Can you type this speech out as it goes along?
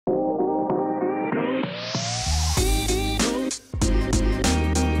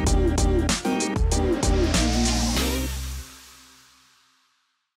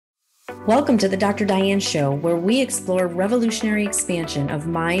Welcome to the Dr. Diane Show, where we explore revolutionary expansion of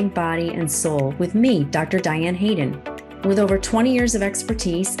mind, body, and soul with me, Dr. Diane Hayden. With over 20 years of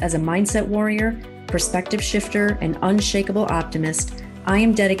expertise as a mindset warrior, perspective shifter, and unshakable optimist, I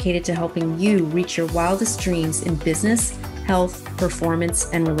am dedicated to helping you reach your wildest dreams in business, health, performance,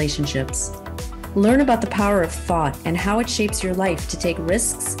 and relationships. Learn about the power of thought and how it shapes your life to take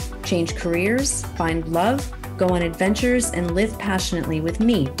risks, change careers, find love, go on adventures, and live passionately with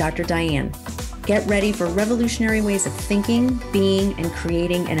me, Dr. Diane. Get ready for revolutionary ways of thinking, being, and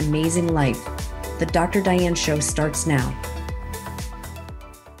creating an amazing life. The Dr. Diane Show starts now.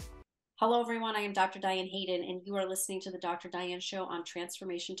 Hello, everyone. I am Dr. Diane Hayden, and you are listening to the Dr. Diane Show on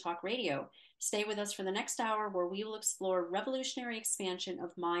Transformation Talk Radio. Stay with us for the next hour, where we will explore revolutionary expansion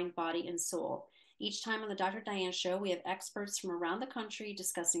of mind, body, and soul. Each time on the Dr. Diane Show, we have experts from around the country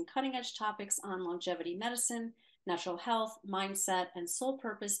discussing cutting-edge topics on longevity medicine, natural health, mindset, and soul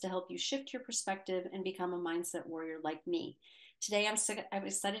purpose to help you shift your perspective and become a mindset warrior like me. Today, I'm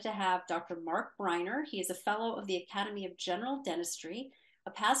excited to have Dr. Mark Breiner. He is a fellow of the Academy of General Dentistry,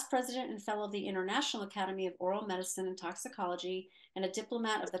 a past president and fellow of the International Academy of Oral Medicine and Toxicology, and a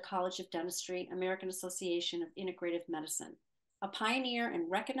diplomat of the College of Dentistry, American Association of Integrative Medicine. A pioneer and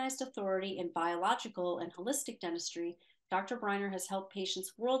recognized authority in biological and holistic dentistry, Dr. Breiner has helped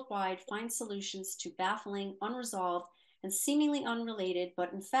patients worldwide find solutions to baffling, unresolved, and seemingly unrelated,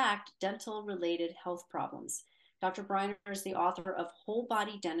 but in fact, dental-related health problems. Dr. Breiner is the author of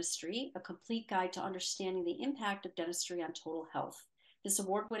Whole-Body Dentistry, a complete guide to understanding the impact of dentistry on total health. This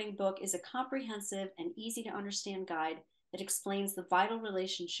award-winning book is a comprehensive and easy-to-understand guide that explains the vital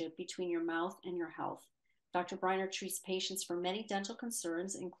relationship between your mouth and your health. Dr. Breiner treats patients for many dental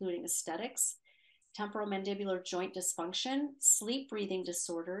concerns, including aesthetics, temporomandibular joint dysfunction, sleep-breathing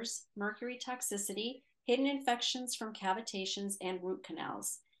disorders, mercury toxicity, hidden infections from cavitations, and root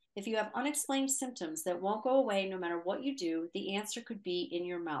canals. If you have unexplained symptoms that won't go away no matter what you do, the answer could be in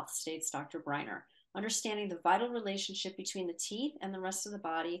your mouth, states Dr. Breiner. Understanding the vital relationship between the teeth and the rest of the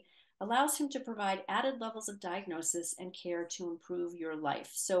body allows him to provide added levels of diagnosis and care to improve your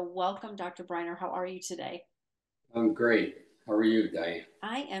life. So welcome, Dr. Breiner. How are you today? I'm great. How are you, Diane?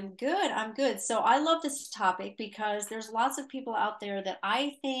 I am good. I'm good. So I love this topic because there's lots of people out there that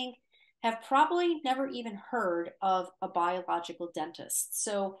I think have probably never even heard of a biological dentist.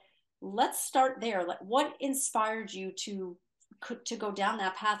 So let's start there. Like, what inspired you to go down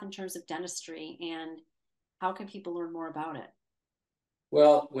that path in terms of dentistry, and how can people learn more about it?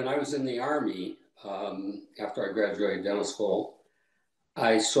 Well, when I was in the Army, after I graduated dental school,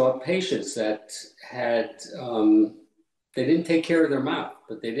 I saw patients that had, they didn't take care of their mouth,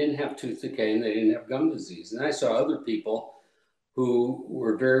 but they didn't have tooth decay and they didn't have gum disease. And I saw other people who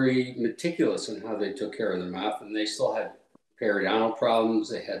were very meticulous in how they took care of their mouth, and they still had periodontal problems,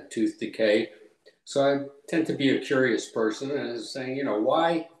 they had tooth decay. So I tend to be a curious person, and I was saying,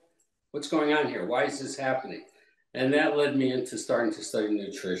 what's going on here? Why is this happening? And that led me into starting to study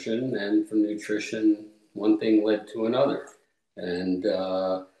nutrition. And from nutrition, one thing led to another. And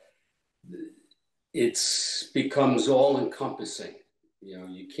it becomes all encompassing.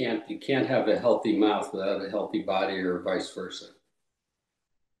 You can't have a healthy mouth without a healthy body, or vice versa.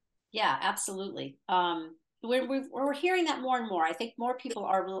 Yeah, absolutely. We're hearing that more and more. I think more people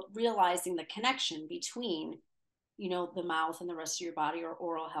are realizing the connection between, the mouth and the rest of your body, or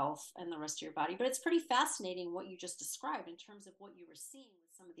oral health and the rest of your body. But it's pretty fascinating what you just described in terms of what you were seeing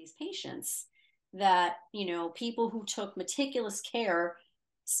with some of these patients, that, people who took meticulous care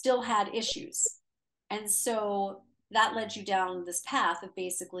still had issues. And so that led you down this path of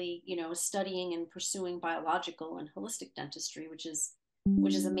basically, studying and pursuing biological and holistic dentistry, which is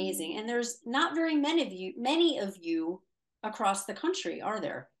amazing. And there's not very many of you across the country, are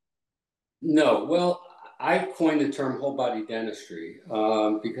there? No. Well, I coined the term whole body dentistry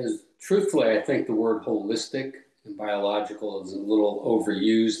because truthfully, I think the word holistic and biological is a little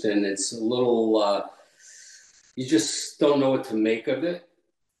overused, and it's a little, you just don't know what to make of it.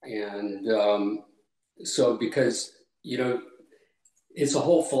 And so because, it's a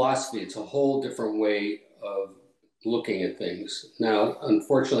whole philosophy, it's a whole different way of looking at things. Now,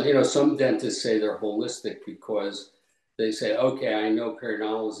 unfortunately, some dentists say they're holistic because they say, okay, I know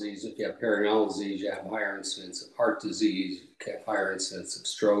periodontal disease. If you have periodontal disease, you have higher incidence of heart disease, you have higher incidence of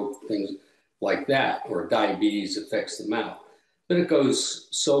stroke, things like that, or diabetes affects the mouth. But it goes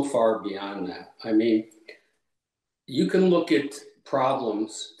so far beyond that. I mean, you can look at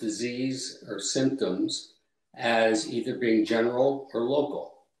problems, disease, or symptoms as either being general or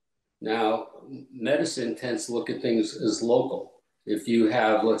local. Now, medicine tends to look at things as local. If you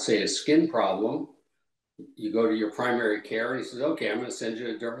have, let's say, a skin problem, You go to your primary care and he says, okay, I'm going to send you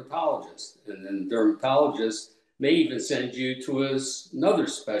to a dermatologist. And then the dermatologist may even send you to another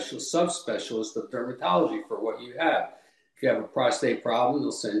specialist, subspecialist of dermatology for what you have. If you have a prostate problem,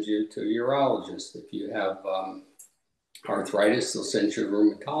 they'll send you to a urologist. If you have arthritis, they'll send you to a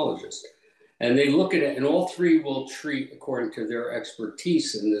rheumatologist. And they look at it, and all three will treat according to their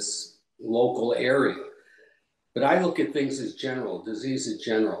expertise in this local area. But I look at things as general. Disease is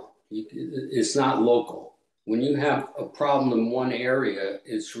general. It's not local. When you have a problem in one area,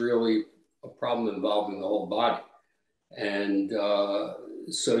 it's really a problem involving the whole body. And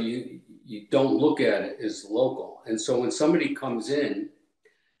so you don't look at it as local. And so when somebody comes in,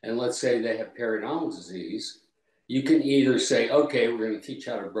 and let's say they have periodontal disease, you can either say, okay, we're going to teach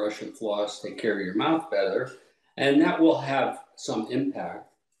how to brush and floss, take care of your mouth better, and that will have some impact.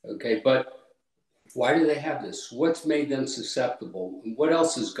 Okay, but why do they have this? What's made them susceptible? What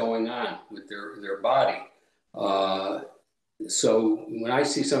else is going on with their body? So when I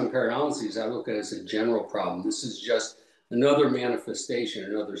see some periodontal disease, I look at it as a general problem. This is just another manifestation,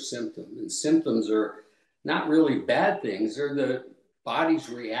 another symptom. And symptoms are not really bad things. They're the body's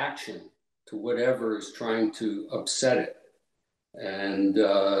reaction to whatever is trying to upset it. And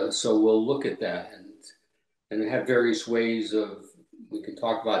so we'll look at that and have various ways of, we can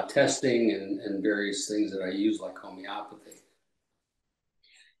talk about testing and various things that I use like homeopathy.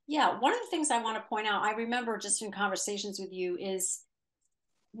 Yeah, one of the things I want to point out, I remember just in conversations with you, is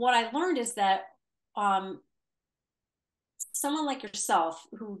what I learned is that someone like yourself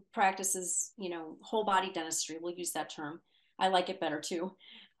who practices, whole body dentistry, we'll use that term. I like it better too.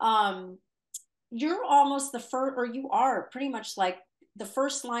 You're almost the first, or you are pretty much like the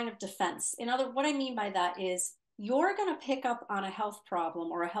first line of defense. What I mean by that is you're going to pick up on a health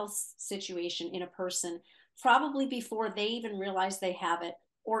problem or a health situation in a person probably before they even realize they have it,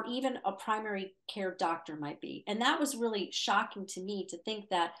 or even a primary care doctor might be. And that was really shocking to me to think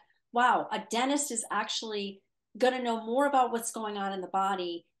that, wow, a dentist is actually going to know more about what's going on in the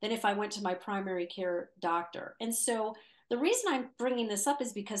body than if I went to my primary care doctor. And so the reason I'm bringing this up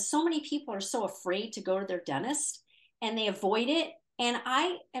is because so many people are so afraid to go to their dentist and they avoid it. And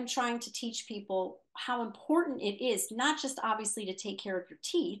I am trying to teach people how important it is, not just obviously to take care of your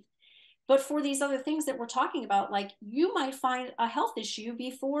teeth, but for these other things that we're talking about, like you might find a health issue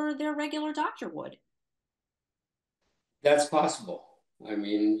before their regular doctor would. That's possible. I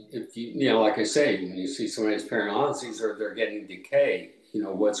mean, if like I say, when you see somebody's periodontal disease or they're getting decay,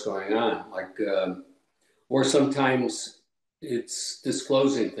 what's going on? Like, or sometimes it's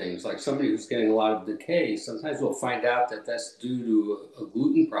disclosing things. Like somebody who's getting a lot of decay, sometimes we'll find out that that's due to a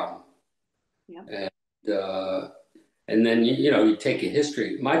gluten problem. Yep. And then you take a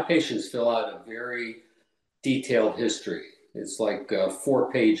history. My patients fill out a very detailed history. It's like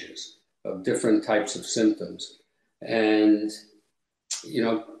 4 pages of different types of symptoms. And,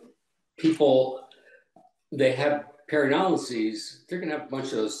 people, they have periodontal disease, they're going to have a bunch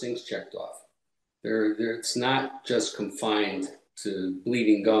of those things checked off. It's not just confined to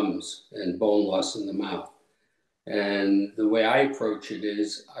bleeding gums and bone loss in the mouth. And the way I approach it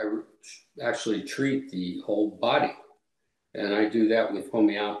is I actually treat the whole body. And I do that with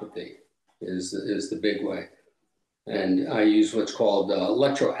homeopathy is the big way. And I use what's called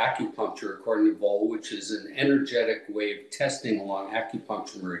electroacupuncture, according to Voll, which is an energetic way of testing along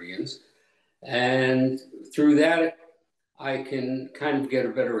acupuncture meridians. And through that, I can kind of get a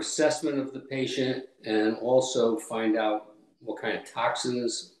better assessment of the patient and also find out what kind of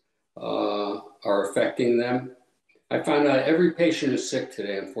toxins are affecting them. I found out every patient who's sick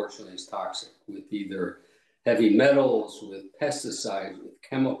today, unfortunately, is toxic with either heavy metals, with pesticides, with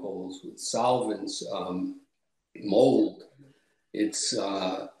chemicals, with solvents, mold. It's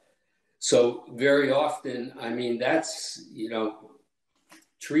so very often, I mean, that's,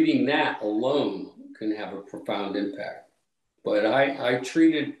 treating that alone can have a profound impact. But I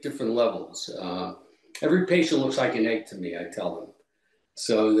treat at different levels. Every patient looks like an egg to me, I tell them.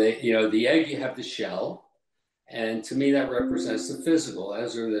 So the egg, you have the shell. And to me, that represents the physical,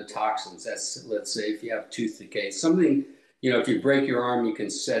 as are the toxins. That's, let's say, if you have tooth decay, something, if you break your arm, you can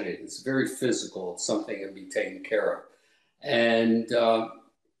set it. It's very physical. It's something that can be taken care of. And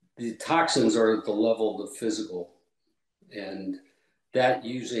the toxins are at the level of the physical. And that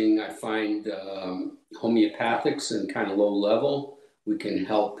using, I find, homeopathics and kind of low level, we can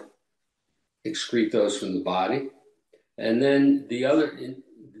help excrete those from the body. And then the other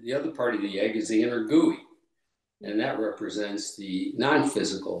part of the egg is the inner gooey. And that represents the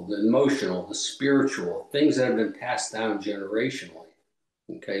non-physical, the emotional, the spiritual, things that have been passed down generationally.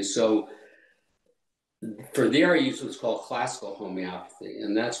 Okay, so For there, I use what's called classical homeopathy,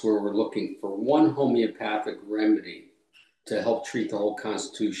 and that's where we're looking for one homeopathic remedy to help treat the whole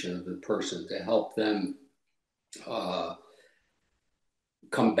constitution of the person, to help them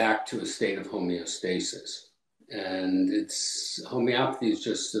come back to a state of homeostasis. And homeopathy is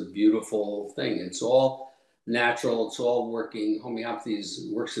just a beautiful thing. It's all natural. It's all working. Homeopathy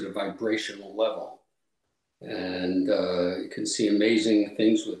works at a vibrational level, and you can see amazing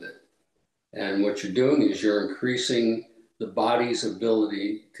things with it. And what you're doing is you're increasing the body's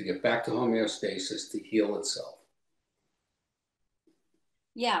ability to get back to homeostasis, to heal itself.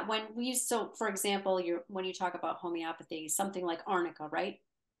 Yeah, for example, when you talk about homeopathy, something like arnica, right?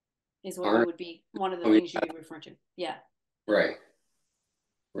 Is what you would be, one of the things you'd be referring to. Yeah. Right.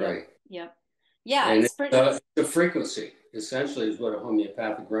 Right. Yep. Yeah, and it's pretty. It's a frequency, essentially, is what a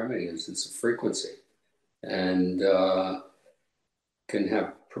homeopathic remedy is. It's a frequency, and can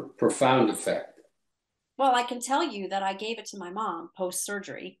have profound effect. Well, I can tell you that I gave it to my mom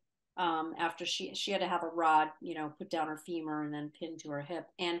post-surgery, after she had to have a rod, put down her femur and then pinned to her hip.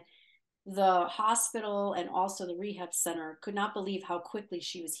 And the hospital and also the rehab center could not believe how quickly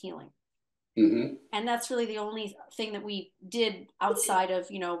she was healing. Mm-hmm. And that's really the only thing that we did outside of,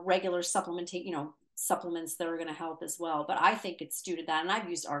 regular supplements that are going to help as well. But I think it's due to that. And I've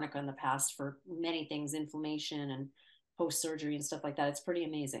used arnica in the past for many things, inflammation and post-surgery and stuff like that. It's pretty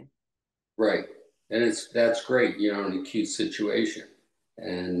amazing. Right. And that's great, in an acute situation.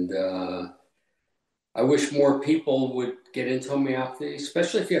 And I wish more people would get into homeopathy,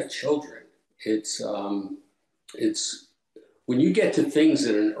 especially if you have children. It's when you get to things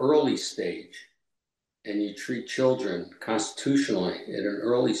at an early stage and you treat children constitutionally at an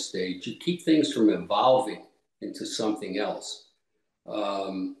early stage, you keep things from evolving into something else.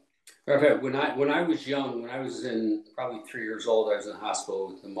 When I was young, when I was in probably 3 years old, I was in the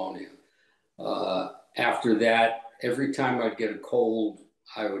hospital with pneumonia. After that, every time I'd get a cold,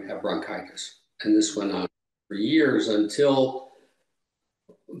 I would have bronchitis. And this went on for years until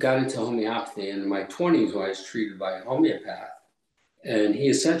I got into homeopathy in my 20s when I was treated by a homeopath. And he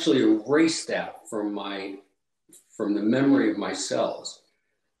essentially erased that from the memory of my cells,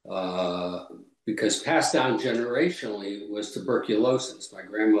 because passed down generationally was tuberculosis. My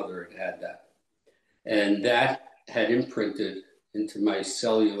grandmother had that. And that had imprinted into my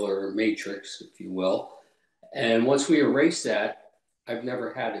cellular matrix, if you will. And once we erased that, I've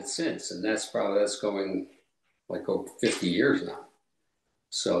never had it since. And that's going like over 50 years now.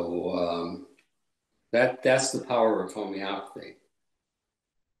 So that's the power of homeopathy.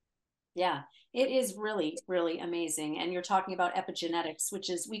 Yeah, it is really, really amazing. And you're talking about epigenetics, which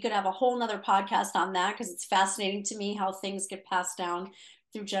is, we could have a whole nother podcast on that because it's fascinating to me how things get passed down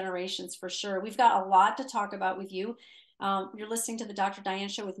through generations for sure. We've got a lot to talk about with you. You're listening to the Dr. Diane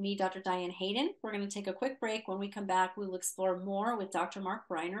Show with me, Dr. Diane Hayden. We're going to take a quick break. When we come back, we will explore more with Dr. Mark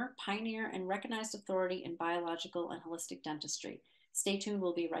Breiner, pioneer and recognized authority in biological and holistic dentistry. Stay tuned.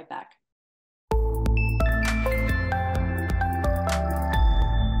 We'll be right back.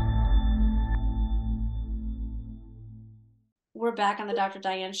 We're back on the Dr.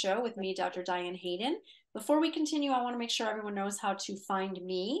 Diane Show with me, Dr. Diane Hayden. Before we continue, I want to make sure everyone knows how to find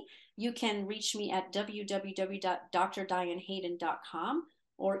me. You can reach me at www.drdianehayden.com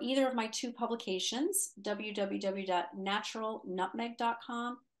or either of my two publications,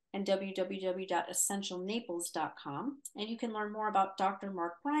 www.naturalnutmeg.com and www.essentialnaples.com. And you can learn more about Dr.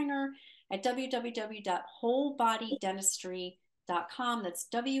 Mark Breiner at www.whole-body-dentistry.com. That's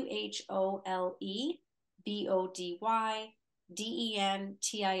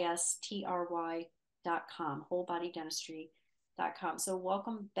WHOLEBODYDENTISTRY.com, whole-body-dentistry.com. So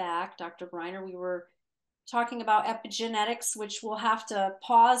welcome back, Dr. Breiner. We were talking about epigenetics, which we'll have to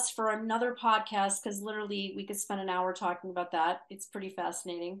pause for another podcast because literally we could spend an hour talking about that. It's pretty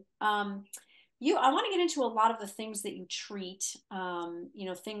fascinating. I want to get into a lot of the things that you treat,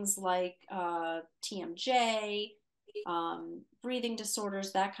 things like TMJ, breathing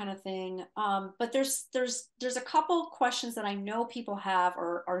disorders, that kind of thing. But there's a couple questions that I know people have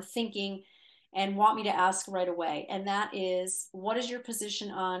or are thinking and want me to ask right away. And that is, what is your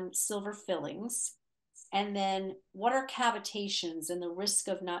position on silver fillings? And then what are cavitations and the risk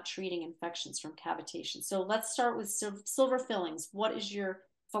of not treating infections from cavitations? So let's start with silver fillings. What is your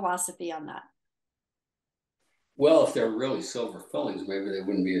philosophy on that? Well, if they're really silver fillings, maybe they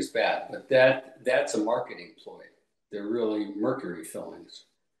wouldn't be as bad. But that's a marketing ploy. They're really mercury fillings.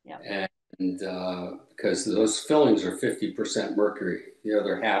 Yeah. And because those fillings are 50% mercury, the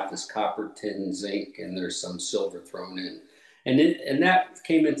other half is copper, tin, zinc, and there's some silver thrown in. And that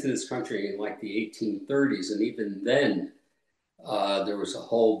came into this country in like the 1830s, and even then, there was a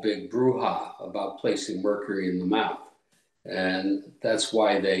whole big brouhaha about placing mercury in the mouth. And that's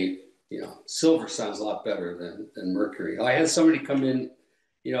why they, silver sounds a lot better than mercury. I had somebody come in,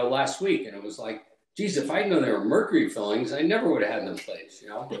 last week, and it was like, geez, if I know there were mercury fillings, I never would have had them placed,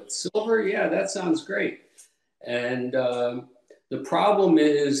 but silver, yeah, that sounds great. And the problem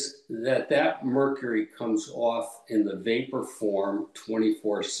is that mercury comes off in the vapor form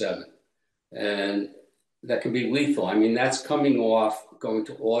 24/7. And that can be lethal. I mean, that's coming off, going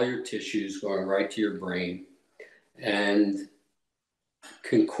to all your tissues, going right to your brain, and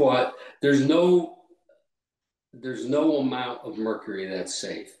can cause, there's no amount of mercury that's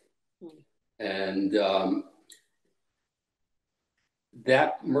safe. And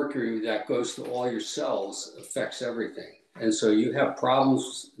that mercury that goes to all your cells affects everything. And so you have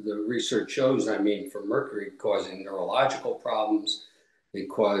problems, the research shows, I mean, for mercury causing neurological problems, it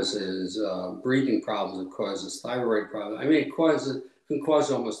causes breathing problems, it causes thyroid problems. I mean, can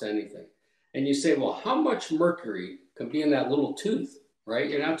cause almost anything. And you say, well, how much mercury can be in that little tooth, right?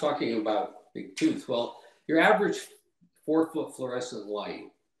 You're not talking about big tooth. Well, your average 4-foot fluorescent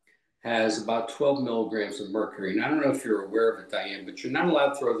light has about 12 milligrams of mercury. And I don't know if you're aware of it, Diane, but you're not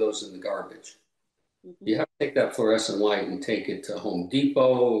allowed to throw those in the garbage. Mm-hmm. You have to take that fluorescent light and take it to Home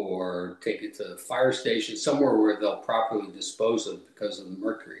Depot or take it to the fire station, somewhere where they'll properly dispose of it because of the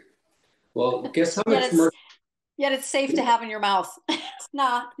mercury. Well, guess how much mercury? Yet it's safe to have in your mouth.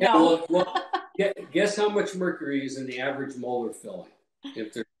 No. Guess how much mercury is in the average molar filling?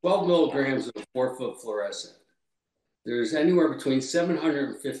 If there's 12 milligrams of a 4-foot fluorescent, there's anywhere between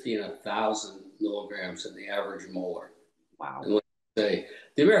 750 and 1,000 milligrams in the average molar. Wow. And let's say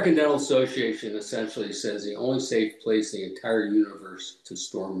the American Dental Association essentially says the only safe place in the entire universe to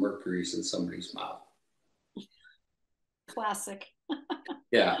store mercury is in somebody's mouth. Classic.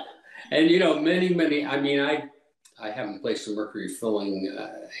 Yeah. And, many, I mean, I haven't placed a mercury filling, I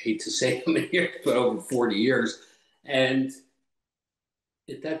hate to say how many years, but over 40 years. And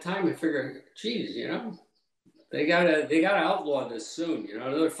at that time, I figured, geez, they gotta outlaw this soon.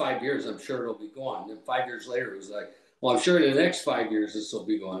 Another 5 years, I'm sure it'll be gone. And 5 years later, it was like, well, I'm sure in the next 5 years this will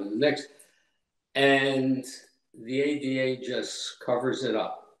be gone. And the ADA just covers it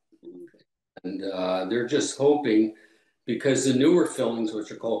up, and they're just hoping, because the newer fillings,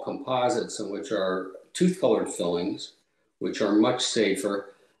 which are called composites, and which are tooth-colored fillings, which are much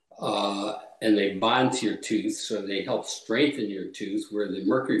safer, and they bond to your tooth, so they help strengthen your tooth, where the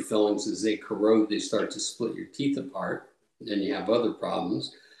mercury fillings, as they corrode, they start to split your teeth apart, and then you have other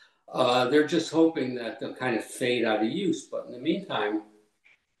problems. They're just hoping that they'll kind of fade out of use. But in the meantime,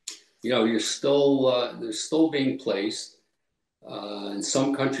 they're still being placed. In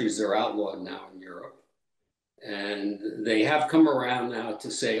some countries, they're outlawed now in Europe. And they have come around now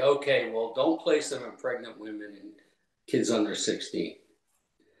to say, okay, well, don't place them in pregnant women and kids under 16.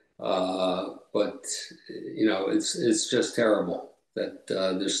 But it's just terrible that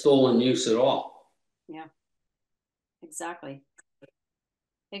they're still in use at all. Yeah, exactly.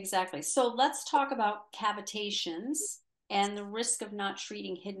 So let's talk about cavitations and the risk of not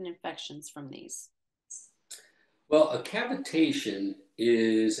treating hidden infections from these. Well, a cavitation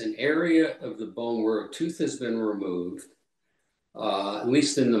is an area of the bone where a tooth has been removed, at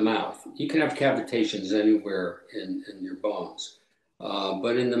least in the mouth. You can have cavitations anywhere in your bones.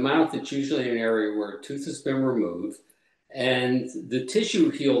 But in the mouth, it's usually an area where a tooth has been removed and the tissue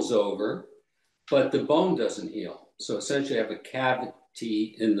heals over, but the bone doesn't heal. So essentially you have a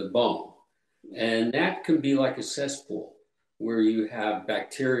cavity in the bone. And that can be like a cesspool where you have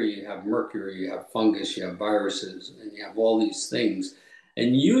bacteria, you have mercury, you have fungus, you have viruses, and you have all these things.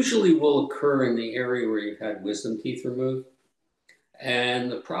 And usually will occur in the area where you've had wisdom teeth removed.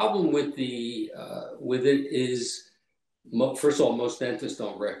 And the problem with it is, first of all, most dentists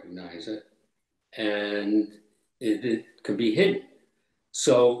don't recognize it, and it can be hidden.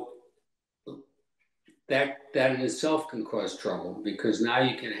 So that in itself can cause trouble, because now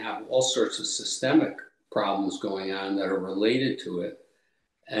you can have all sorts of systemic problems going on that are related to it,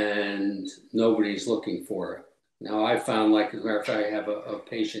 and nobody's looking for it. Now, I found, like, as a matter of fact, I have a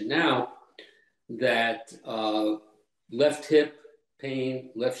patient now that left hip pain,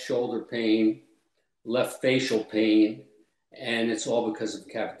 left shoulder pain, left facial pain, and it's all because of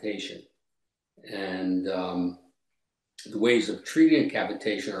cavitation. And the ways of treating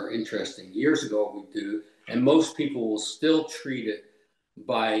cavitation are interesting. Years ago, we do, and most people will still treat it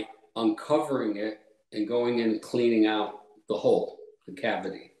by uncovering it and going in and cleaning out the hole, the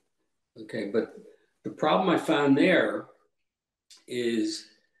cavity. Okay, but the problem I found there is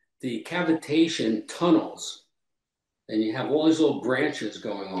the cavitation tunnels, and you have all these little branches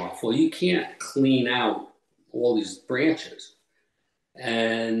going off. Well, you can't clean out all these branches.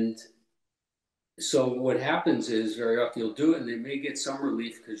 And so what happens is very often you'll do it and they may get some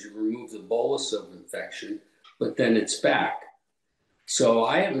relief because you remove the bolus of infection, but then it's back. So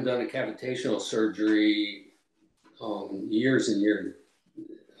I haven't done a cavitational surgery years and years,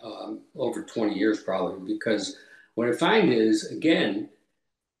 over 20 years probably, because what I find is, again,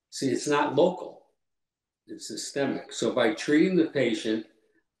 see, it's not local, it's systemic. So by treating the patient,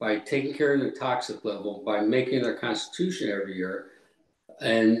 by taking care of their toxic level, by making their constitution every year,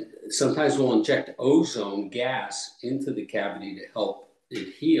 and sometimes we'll inject ozone gas into the cavity to help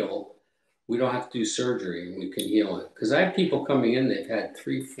it heal. We don't have to do surgery and we can heal it. Because I have people coming in, they've had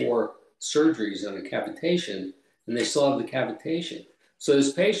 3, 4 surgeries on a cavitation and they still have the cavitation. So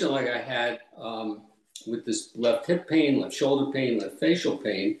this patient, like I had with this left hip pain, left shoulder pain, left facial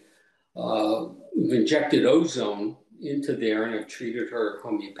pain, we've injected ozone into there and I've treated her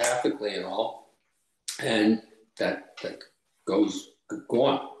homeopathically and all. And that goes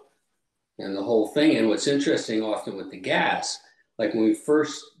gone. And the whole thing, and what's interesting often with the gas, like when we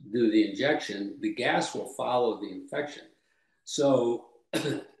first do the injection, the gas will follow the infection. So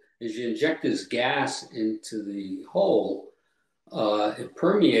as you inject this gas into the hole, it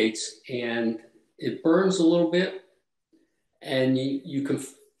permeates and it burns a little bit, and you can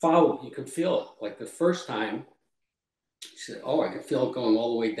follow, you can feel it. Like the first time, she said, "Oh, I can feel it going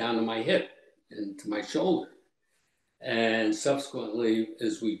all the way down to my hip and to my shoulder." And subsequently,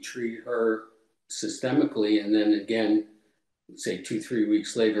 as we treat her systemically, and then again, say 2, 3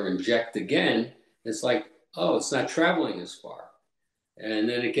 weeks later, inject again, it's like, oh, it's not traveling as far. And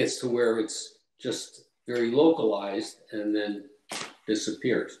then it gets to where it's just very localized and then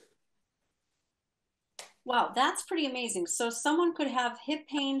disappears. Wow, that's pretty amazing. So someone could have hip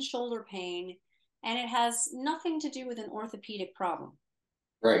pain, shoulder pain, and it has nothing to do with an orthopedic problem.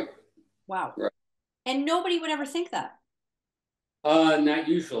 Right. Wow. Right. And nobody would ever think that. Not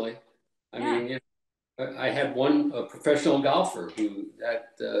usually. I Yeah. mean, you know, I had one a professional golfer who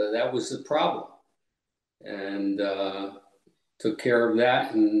that was the problem, and took care of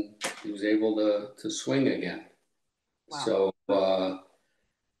that, and he was able to swing again. Wow. So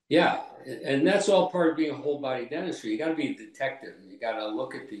yeah, and that's all part of being a whole body dentistry. You got to be a detective, and you got to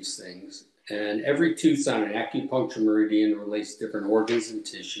look at these things. And every tooth's on an acupuncture meridian relates to different organs and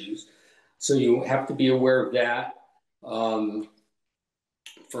tissues, so you have to be aware of that. Um,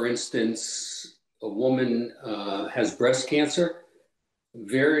 for instance, a woman has breast cancer.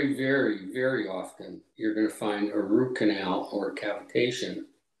 Very, very, very often, you're going to find a root canal or a cavitation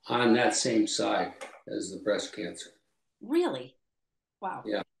on that same side as the breast cancer. Really? Wow.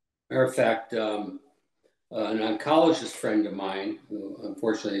 Yeah. Matter of fact, an oncologist friend of mine, who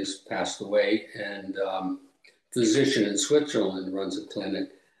unfortunately has passed away, and physician in Switzerland runs a clinic.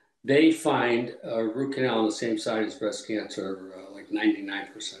 They find a root canal on the same side as breast cancer like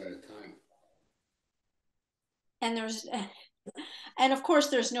 99% of the time. And there's and of course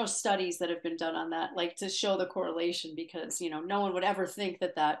there's no studies that have been done on that like to show the correlation because, no one would ever think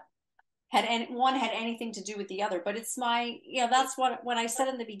that that had any one had anything to do with the other. But it's my, that's what when I said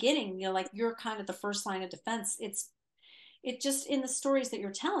in the beginning, like you're kind of the first line of defense. It just in the stories that you're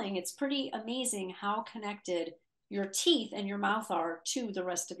telling, it's pretty amazing how connected your teeth and your mouth are to the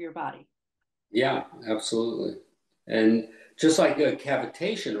rest of your body. Yeah, absolutely. And just like a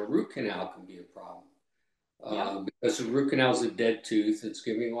cavitation, a root canal can be a problem. Yep. Because the root canal is a dead tooth, it's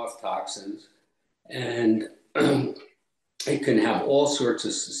giving off toxins, and it can have all sorts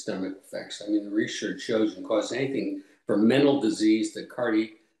of systemic effects. I mean, the research shows it can cause anything from mental disease to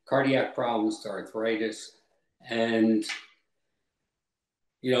cardiac problems to arthritis, and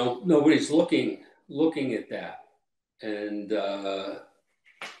nobody's looking at that, and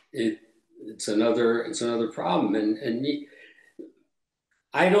it it's another problem, and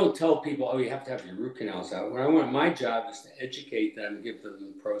I don't tell people, oh, you have to have your root canals out. What I want, my job is to educate them, give them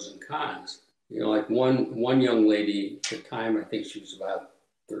the pros and cons. Like one young lady at the time, I think she was about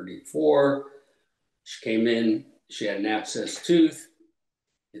 34. She came in, she had an abscessed tooth.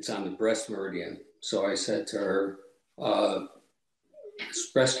 It's on the breast meridian. So I said to her,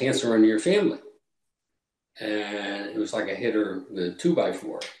 "Is breast cancer in your family?" And it was like I hit her with a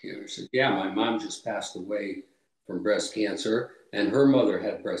 2x4. She said, "Yeah, my mom just passed away from breast cancer, and her mother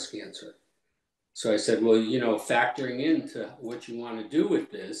had breast cancer." So I said, well, factoring into what you want to do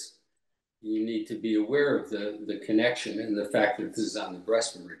with this, you need to be aware of the connection and the fact that this is on the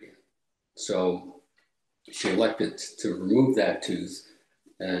breast meridian. So she elected to remove that tooth,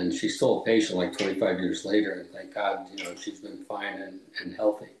 and she's still a patient like 25 years later. And thank God, she's been fine and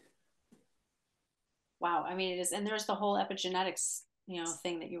healthy. Wow. I mean, it is, and there's the whole epigenetics,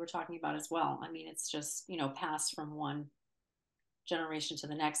 thing that you were talking about as well. I mean, it's just, passed from one. generation to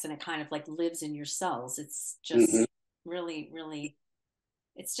the next, and it kind of like lives in your cells. It's just Mm-hmm. really, really,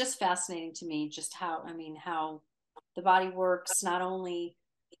 it's just fascinating to me just how, I mean, how the body works, not only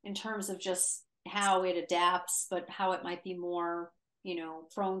in terms of just how it adapts, but how it might be more, you know,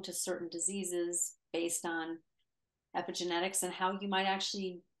 prone to certain diseases based on epigenetics, and how you might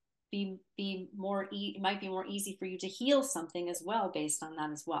actually be more it might be more easy for you to heal something as well based on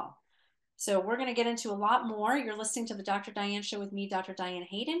that as well. So we're going to get into a lot more. You're listening to the Dr. Diane Show with me, Dr. Diane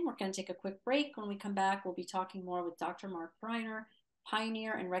Hayden. We're going to take a quick break. When we come back, we'll be talking more with Dr. Mark Breiner,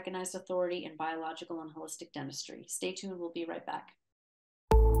 pioneer and recognized authority in biological and holistic dentistry. Stay tuned. We'll be right back.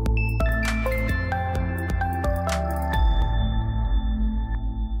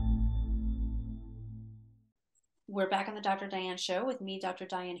 We're back on the Dr. Diane Show with me, Dr.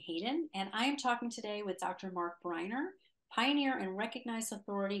 Diane Hayden, and I am talking today with Dr. Mark Breiner, pioneer and recognized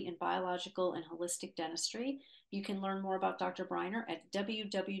authority in biological and holistic dentistry. You can learn more about Dr. Breiner at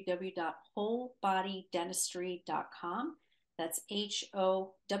www.wholebodydentistry.com. That's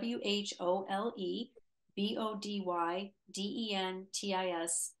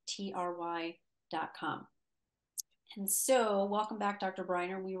HOWHOLEBODYDENTISTRY.com. And so, welcome back, Dr.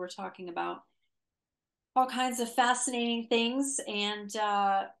 Breiner. We were talking about all kinds of fascinating things. And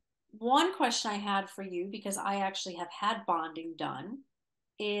one question I had for you, because I actually have had bonding done,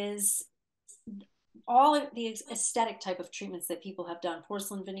 is all of the aesthetic type of treatments that people have done,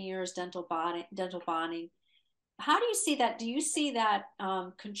 porcelain veneers, dental bonding. How do you see that? Do you see that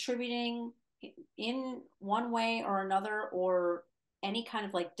contributing in one way or another, or any kind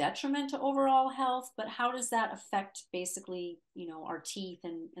of like detriment to overall health? But how does that affect basically, you know, our teeth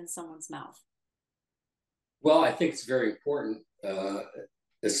and someone's mouth? Well, I think it's very important.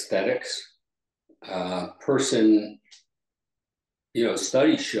 Aesthetics, person,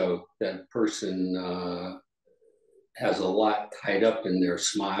 studies show that person has a lot tied up in their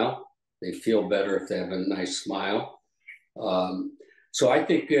smile. They feel better if they have a nice smile. So I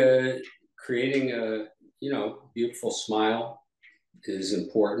think creating a, beautiful smile is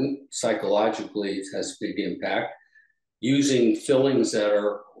important. Psychologically, it has a big impact. Using fillings that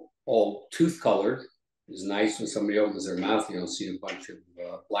are all tooth colored is nice. When somebody opens their mouth, you don't see a bunch of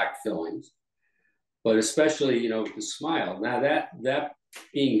black fillings. But especially, with the smile. Now that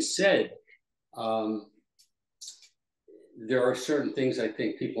being said, there are certain things I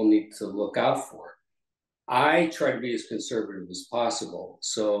think people need to look out for. I try to be as conservative as possible.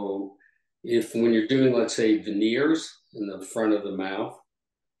 So if when you're doing, let's say, veneers in the front of the mouth,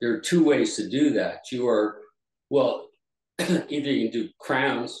 there are two ways to do that. Either you can do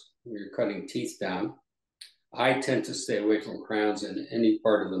crowns when you're cutting teeth down. I tend to stay away from crowns in any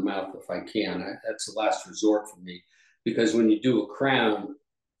part of the mouth if I can. That's the last resort for me, because when you do a crown,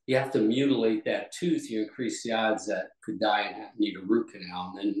 you have to mutilate that tooth. You increase the odds that could die and need a root canal.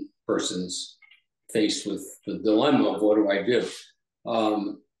 And then the person's faced with the dilemma of what do I do?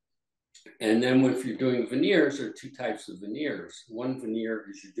 And then if you're doing veneers, there are two types of veneers. One veneer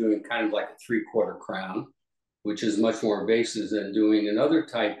is you're doing kind of like a 3/4 crown, which is much more invasive than doing another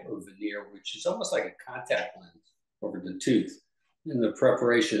type of veneer, which is almost like a contact lens over the tooth. And the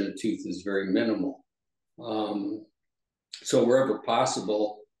preparation of the tooth is very minimal. So wherever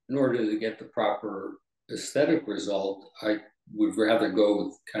possible, in order to get the proper aesthetic result, I would rather go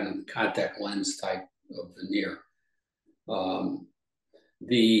with kind of the contact lens type of veneer.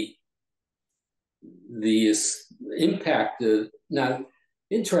 The impact of, now,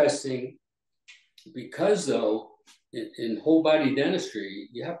 interesting, because though in whole body dentistry,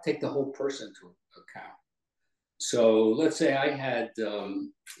 you have to take the whole person into account. So let's say I had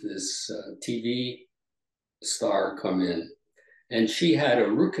this TV star come in, and she had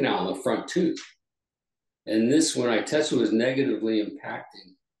a root canal in the front tooth. And this, when I tested, was negatively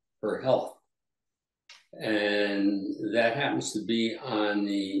impacting her health. And that happens to be on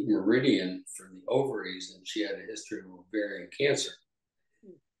the meridian for the ovaries, and she had a history of ovarian cancer.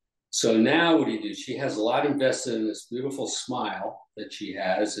 So now what do you do? She has a lot invested in this beautiful smile that she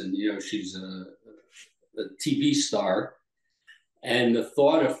has, and she's a TV star. And the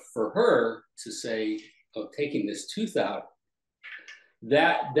thought for her to say, taking this tooth out,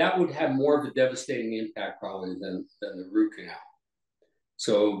 that would have more of a devastating impact probably than the root canal.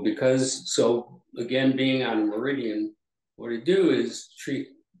 So again, being on a meridian, what I do is treat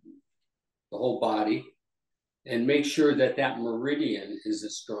the whole body and make sure that meridian is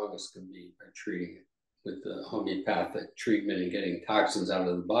as strong as can be by treating it with the homeopathic treatment and getting toxins out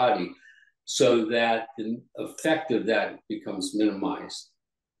of the body, so that the effect of that becomes minimized.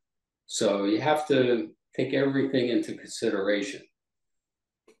 So you have to take everything into consideration.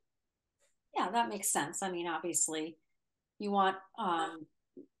 Yeah, that makes sense. I mean, obviously, you want,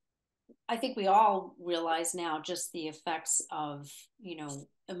 I think we all realize now just the effects of,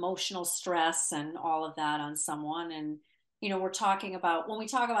 emotional stress and all of that on someone. And, we're talking about, when we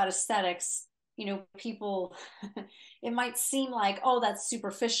talk about aesthetics, people, it might seem like, oh, that's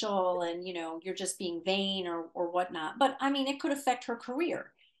superficial and, you're just being vain or whatnot. But I mean, it could affect her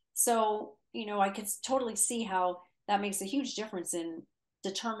career. So, I could totally see how that makes a huge difference in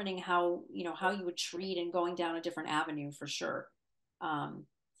determining how, how you would treat and going down a different avenue for sure. Um,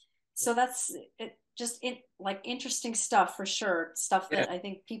 so that's it, like interesting stuff for sure. Stuff Yeah. that I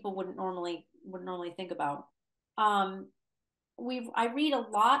think people wouldn't normally think about. Um, I read a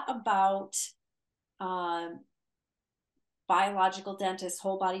lot about um, biological dentists,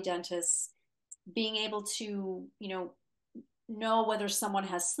 whole body dentists, being able to, know whether someone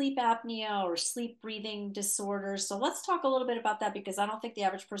has sleep apnea or sleep breathing disorders. So let's talk a little bit about that because I don't think the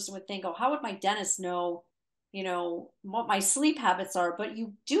average person would think, oh, how would my dentist know, what my sleep habits are? But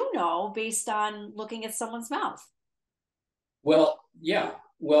you do know based on looking at someone's mouth. Well, yeah.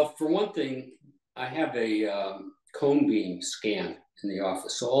 Well, for one thing, I have a cone beam scan in the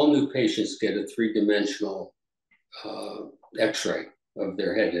office. So all new patients get a three-dimensional uh, x-ray of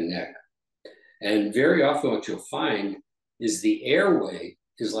their head and neck. And very often what you'll find is the airway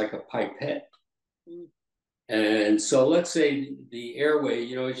is like a pipette. Mm. And so let's say the airway,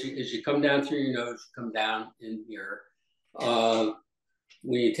 as you come down through your nose, you come down in here.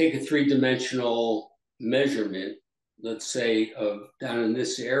 When you take a three-dimensional measurement, let's say of down in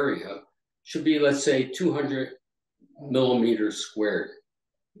this area, should be, let's say, 200 millimeters squared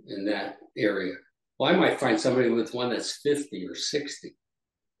in that area. Well, I might find somebody with one that's 50 or 60.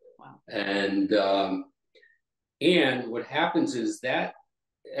 Wow. And what happens is that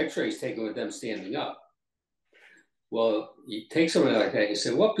x-ray is taken with them standing up. Well, you take somebody like that, you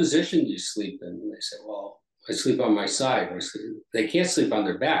say, what position do you sleep in? And they say, well, I sleep on my side. They can't sleep on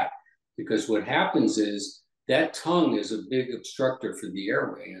their back because what happens is that tongue is a big obstructor for the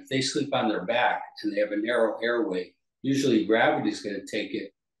airway. And if they sleep on their back and they have a narrow airway, usually gravity is going to take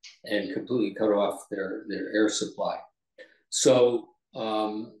it and completely cut off their air supply. So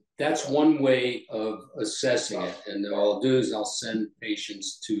that's one way of assessing it. And what I'll do is I'll send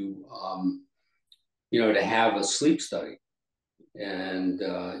patients to, to have a sleep study. And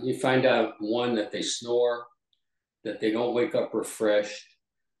you find out, one, that they snore, that they don't wake up refreshed.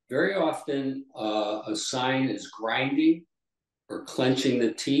 Very often, a sign is grinding or clenching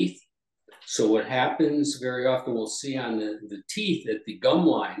the teeth. So what happens very often, we'll see on the teeth at the gum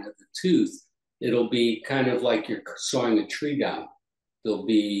line of the tooth, it'll be kind of like you're sawing a tree down. There'll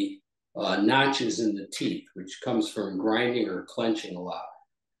be notches in the teeth, which comes from grinding or clenching a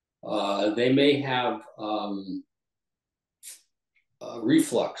lot. They may have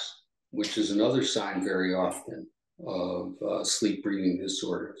reflux, which is another sign very often of sleep breathing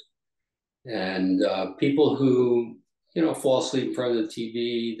disorders. And people who, fall asleep in front of the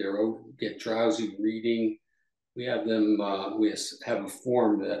TV, get drowsy reading, we have a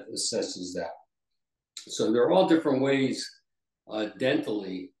form that assesses that. So there are all different ways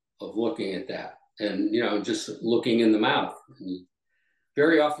dentally of looking at that. And, just looking in the mouth. And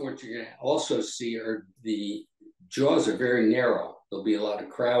very often what you're going to also see are the jaws are very narrow. There'll be a lot of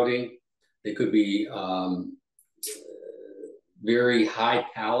crowding. They could be very high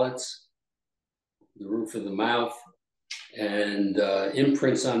palates, the roof of the mouth, and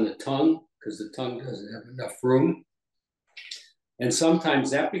imprints on the tongue because the tongue doesn't have enough room. And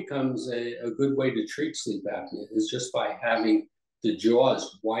sometimes that becomes a good way to treat sleep apnea is just by having the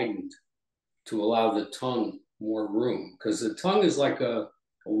jaws widened to allow the tongue more room, because the tongue is like a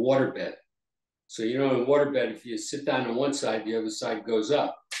waterbed. So, in a waterbed, if you sit down on one side, the other side goes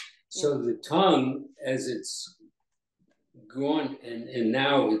up. So the tongue, as it's gone and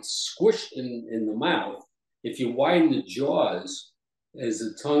now it's squished in the mouth, if you widen the jaws, as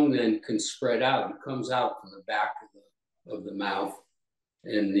the tongue then can spread out, it comes out from the back of the mouth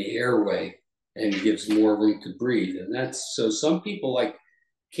and the airway and gives more room to breathe. And that's, so some people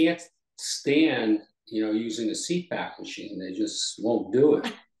can't stand, using a CPAP machine. They just won't do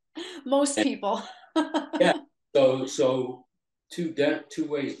it. Most people. Yeah. So two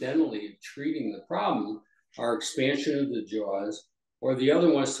ways dentally of treating the problem are expansion of the jaws, or the other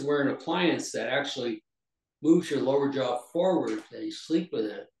one is to wear an appliance that actually moves your lower jaw forward. They sleep with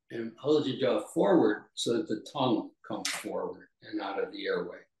it and holds your jaw forward so that the tongue comes forward and out of the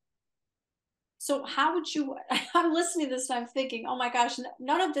airway. So how would you, I'm listening to this and I'm thinking, oh my gosh,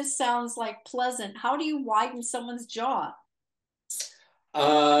 none of this sounds like pleasant. How do you widen someone's jaw?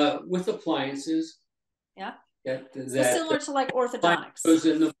 With appliances. Yeah. That so similar to like orthodontics. goes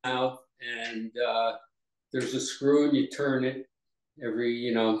in the mouth and there's a screw and you turn it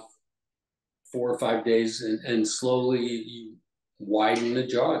every, 4 or 5 days, and slowly you widen the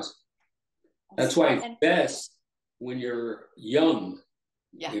jaws. That's why it's best when you're young.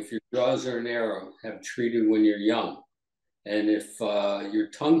 Yeah. If your jaws are narrow, have treated when you're young. And if you're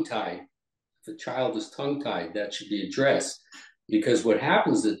tongue-tied, if a child is tongue-tied, that should be addressed. Because what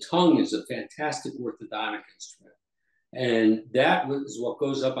happens, the tongue is a fantastic orthodontic instrument. And that is what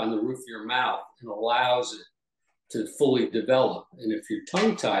goes up on the roof of your mouth and allows it to fully develop. And if you're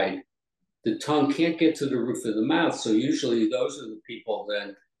tongue-tied, the tongue can't get to the roof of the mouth. So usually those are the people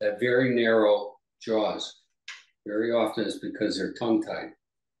then that have very narrow jaws. Very often it's because they're tongue-tied.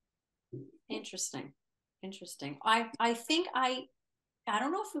 Interesting. I think I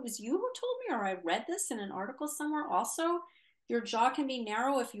don't know if it was you who told me or I read this in an article somewhere also. Your jaw can be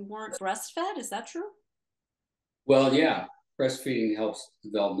narrow if you weren't breastfed. Is that true? Well, yeah. Breastfeeding helps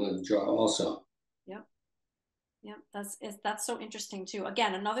develop the jaw also. Yep. Yep. That's so interesting too.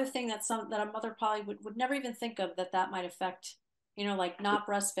 Again, another thing that a mother probably would never even think of that might affect, like not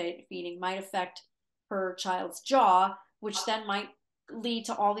breastfeeding might affect her child's jaw, which then might lead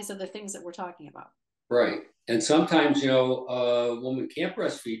to all these other things that we're talking about. Right. And sometimes, a woman can't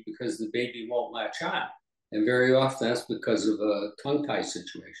breastfeed because the baby won't latch on. And very often that's because of a tongue tie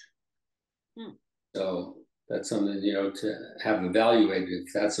situation. So that's something, to have evaluated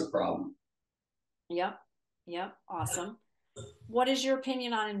if that's a problem. Yep. Awesome. What is your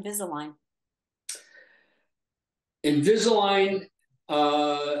opinion on Invisalign? Invisalign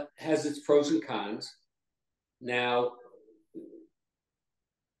has its pros and cons. Now,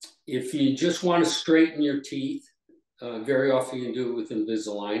 if you just want to straighten your teeth, very often you can do it with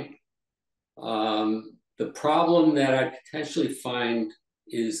Invisalign. The problem that I potentially find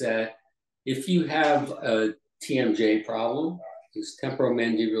is that if you have a TMJ problem, this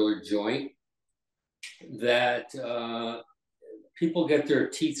temporomandibular joint, that people get their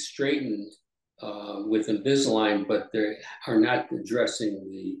teeth straightened with Invisalign, but they are not addressing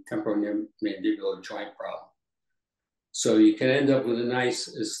the temporomandibular joint problem. So you can end up with a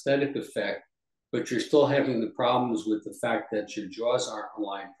nice aesthetic effect, but you're still having the problems with the fact that your jaws aren't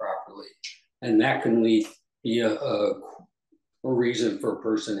aligned properly. And that can be a reason for a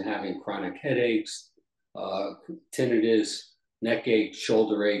person having chronic headaches, tinnitus, neck aches,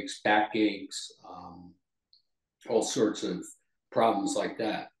 shoulder aches, back aches, all sorts of problems like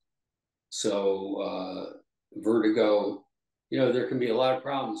that. So vertigo, there can be a lot of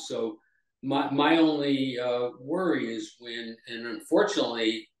problems. So my only worry is when, and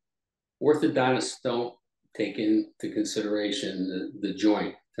unfortunately, orthodontists don't take into consideration the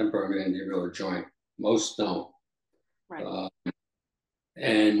joint, temporomandibular joint. Most don't. Right.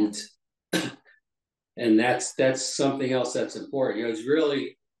 And that's something else that's important. It's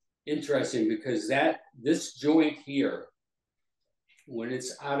really interesting because this joint here, when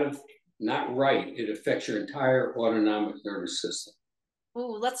it's not right, it affects your entire autonomic nervous system.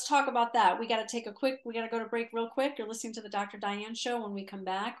 Ooh, let's talk about that. We got to go to break real quick. You're listening to the Dr. Diane Show. When we come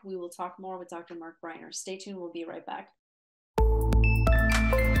back, we will talk more with Dr. Mark Breiner. Stay tuned. We'll be right back.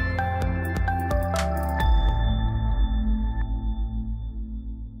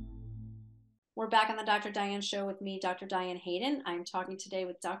 We're back on the Dr. Diane Show with me, Dr. Diane Hayden. I'm talking today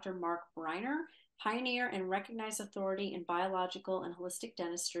with Dr. Mark Breiner, pioneer and recognized authority in biological and holistic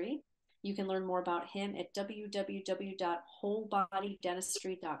dentistry. You can learn more about him at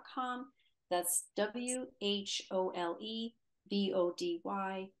www.wholebodydentistry.com. That's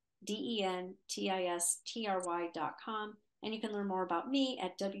WHOLEBODYDENTISTRY.com. And you can learn more about me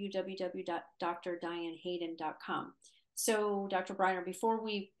at www.drdianehayden.com. So, Dr. Breiner, before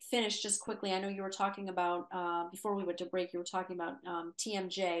we finish, just quickly, I know you were talking about, before we went to break, you were talking about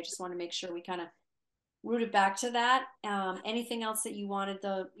TMJ. I just want to make sure we kind of rooted back to that. Anything else that you wanted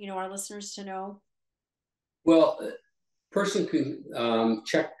our listeners to know? Well, a person can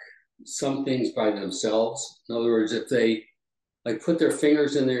check some things by themselves. In other words, if they put their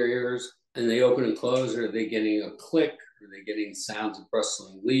fingers in their ears and they open and close, are they getting a click? Are they getting sounds of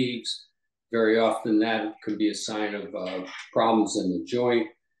rustling leaves? Very often that could be a sign of problems in the joint.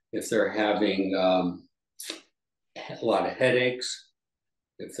 If they're having a lot of headaches,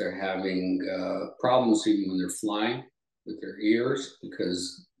 if they're having problems even when they're flying with their ears,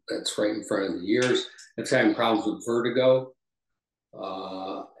 because that's right in front of the ears. If they're having problems with vertigo,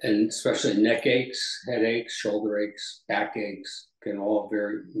 and especially neck aches, headaches, shoulder aches, back aches, can all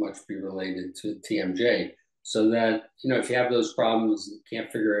very much be related to TMJ. So that, if you have those problems and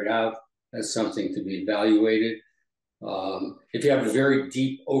can't figure it out, that's something to be evaluated. If you have a very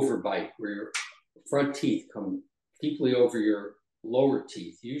deep overbite where your front teeth come deeply over your lower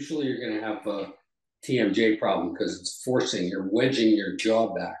teeth, usually you're going to have TMJ problem because it's forcing, you're wedging your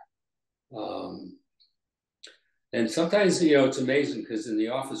jaw back. And sometimes, it's amazing because in the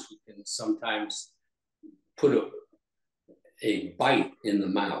office, we can sometimes put a bite in the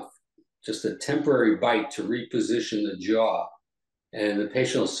mouth, just a temporary bite to reposition the jaw. And the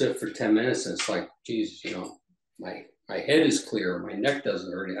patient will sit for 10 minutes and it's like, geez, my head is clear, my neck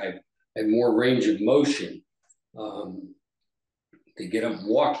doesn't hurt. I have more range of motion. They get up and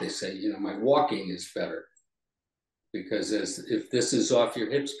walk, they say, my walking is better because if this is off, your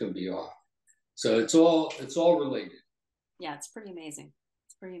hips can be off. So it's all related. Yeah, it's pretty amazing.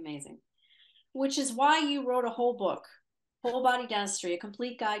 It's pretty amazing. Which is why you wrote a whole book, Whole-Body Dentistry, a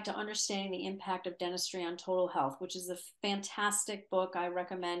complete guide to understanding the impact of dentistry on total health, which is a fantastic book. I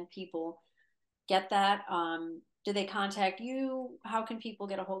recommend people get that. Do they contact you? How can people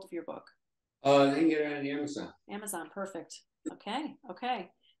get a hold of your book? They can get it on Amazon. Amazon, perfect.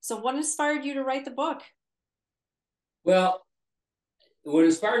 Okay. So what inspired you to write the book? Well, what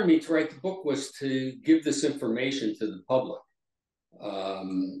inspired me to write the book was to give this information to the public.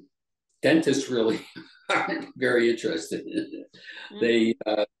 Dentists really aren't very interested in it. They,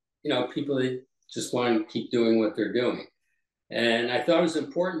 people that just want to keep doing what they're doing. And I thought it was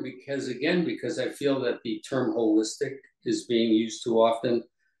important because I feel that the term holistic is being used too often.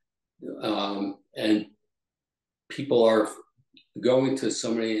 And people are going to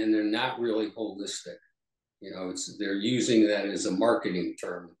somebody and they're not really holistic. They're using that as a marketing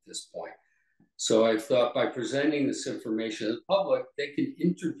term at this point. So I thought by presenting this information to the public, they can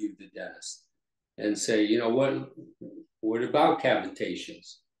interview the dentist and say, what about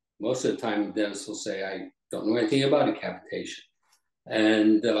cavitations? Most of the time, the dentist will say, I don't know anything about a cavitation.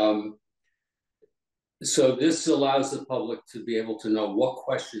 And so this allows the public to be able to know what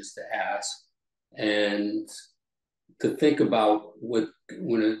questions to ask and to think about when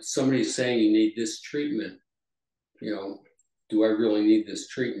somebody's saying you need this treatment, do I really need this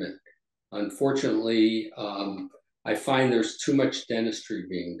treatment? Unfortunately, I find there's too much dentistry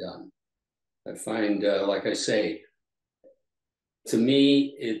being done. I find, like I say, to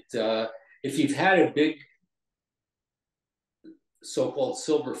me, if you've had a big so-called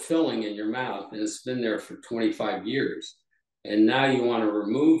silver filling in your mouth and it's been there for 25 years, and now you want to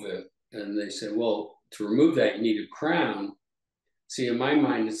remove it, and they say, well, to remove that, you need a crown. See, in my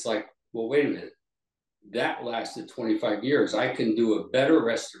mind, it's like, well, wait a minute. That lasted 25 years. I can do a better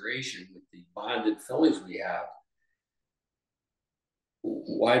restoration with the bonded fillings we have.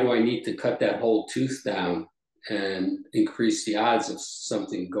 Why do I need to cut that whole tooth down and increase the odds of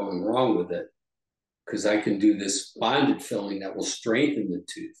something going wrong with it? Because I can do this bonded filling that will strengthen the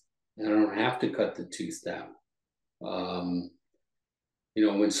tooth, and I don't have to cut the tooth down.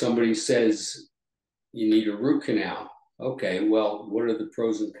 When somebody says you need a root canal, okay, well, what are the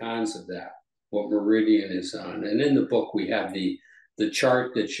pros and cons of that? What meridian is on? And in the book, we have the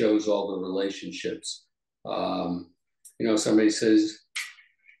chart that shows all the relationships. Somebody says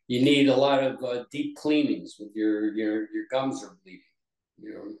you need a lot of deep cleanings with your gums are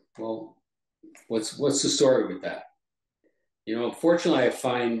bleeding. Well, what's the story with that? Unfortunately, I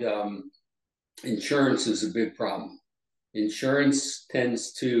find insurance is a big problem. Insurance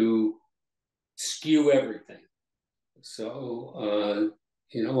tends to skew everything. So,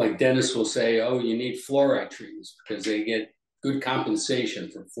 like dentists will say, oh, you need fluoride treatments because they get good compensation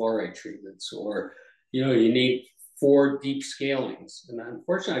for fluoride treatments, or, you need 4 deep scalings. And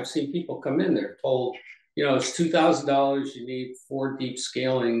unfortunately, I've seen people come in, they're told, it's $2,000, you need 4 deep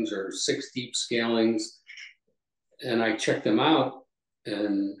scalings or 6 deep scalings. And I check them out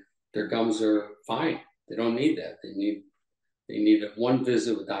and their gums are fine. They don't need that. They need one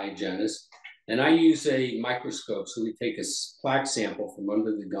visit with the hygienist. And I use a microscope. So we take a plaque sample from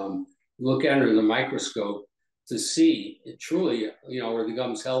under the gum, look at it in the microscope to see it truly, are the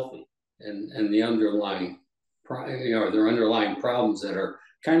gums healthy and the underlying, their underlying problems that are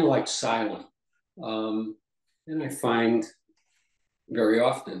kind of like silent. And I find very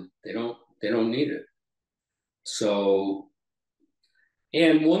often they don't need it. So,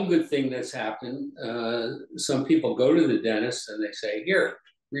 and one good thing that's happened, some people go to the dentist and they say, here,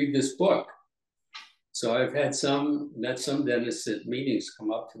 read this book. So I've met some dentists at meetings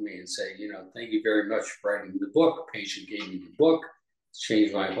come up to me and say, thank you very much for writing the book. A patient gave me the book. It's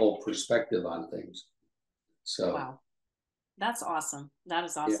changed my whole perspective on things. So. Wow. That's awesome. That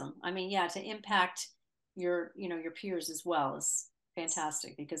is awesome. Yeah. I mean, yeah, to impact your peers as well is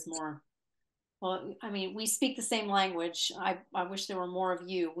fantastic because we speak the same language. I wish there were more of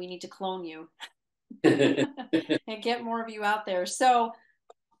you. We need to clone you and get more of you out there. So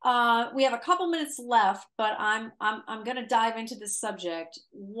We have a couple minutes left, but I'm going to dive into this subject.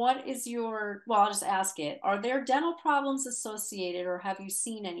 What is your, well, I'll just ask it. Are there dental problems associated, or have you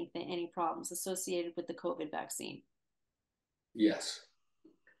seen any problems associated with the COVID vaccine? Yes.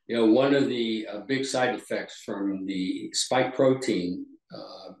 One of the big side effects from the spike protein,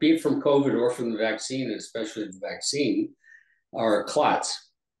 be it from COVID or from the vaccine, and especially the vaccine, are clots.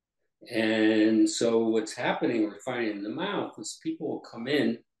 And so what's happening, we're finding in the mouth, is people will come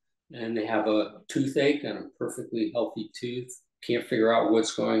in and they have a toothache and a perfectly healthy tooth, can't figure out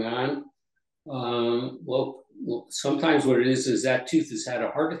what's going on. Well, sometimes what it is that tooth has had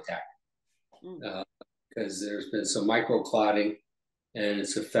a heart attack because there's been some microclotting and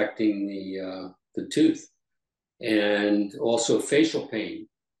it's affecting the tooth. And also facial pain.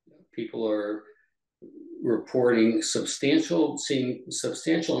 People are reporting seeing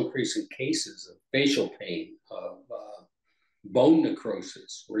substantial increase in cases of facial pain, of bone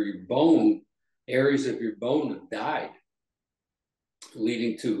necrosis, where areas of your bone have died,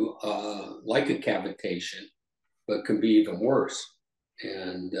 leading to like a cavitation, but can be even worse.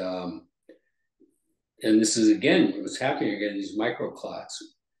 And this is, again, what's happening again, these microclots.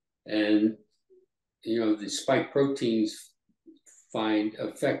 And, the spike proteins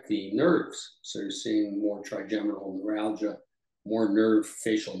affect the nerves. So you're seeing more trigeminal neuralgia, more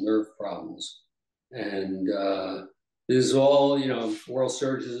facial nerve problems. And this is all, oral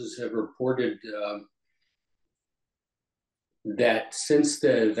surgeons have reported that since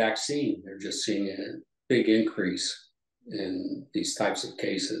the vaccine, they're just seeing a big increase in these types of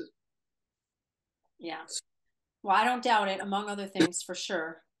cases. Yeah. Well, I don't doubt it, among other things, for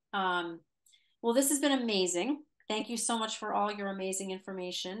sure. Well, this has been amazing. Thank you so much for all your amazing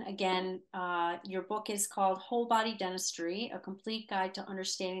information. Again, your book is called Whole-Body Dentistry, A Complete Guide to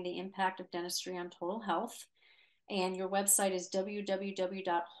Understanding the Impact of Dentistry on Total Health. And your website is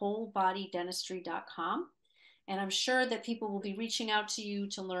www.wholebodydentistry.com. And I'm sure that people will be reaching out to you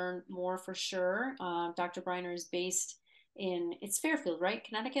to learn more for sure. Dr. Breiner is based it's Fairfield, right?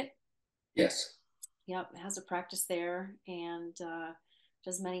 Connecticut? Yes. Yep, has a practice there and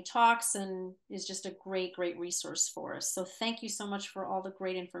does many talks and is just a great resource for us. So thank you so much for all the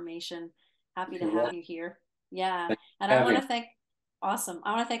great information. Happy to have you here. Yeah. And I want to thank Awesome.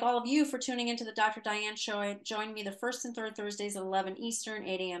 I want to thank all of you for tuning into the Dr. Diane Show. Join me the first and third Thursdays at 11 Eastern,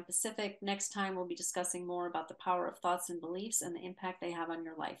 8 a.m. Pacific. Next time, we'll be discussing more about the power of thoughts and beliefs and the impact they have on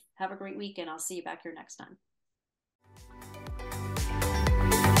your life. Have a great week, and I'll see you back here next time.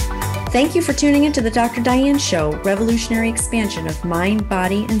 Thank you for tuning into the Dr. Diane Show, revolutionary expansion of mind,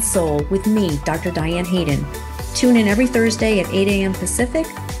 body, and soul with me, Dr. Diane Hayden. Tune in every Thursday at 8 a.m. Pacific,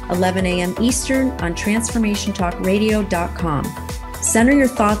 11 a.m. Eastern on TransformationTalkRadio.com. Center your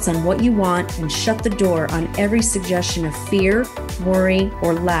thoughts on what you want and shut the door on every suggestion of fear, worry,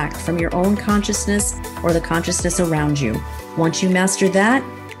 or lack from your own consciousness or the consciousness around you. Once you master that,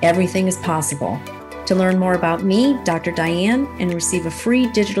 everything is possible. To learn more about me, Dr. Diane, and receive a free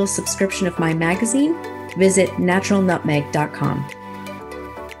digital subscription of my magazine, visit naturalnutmeg.com.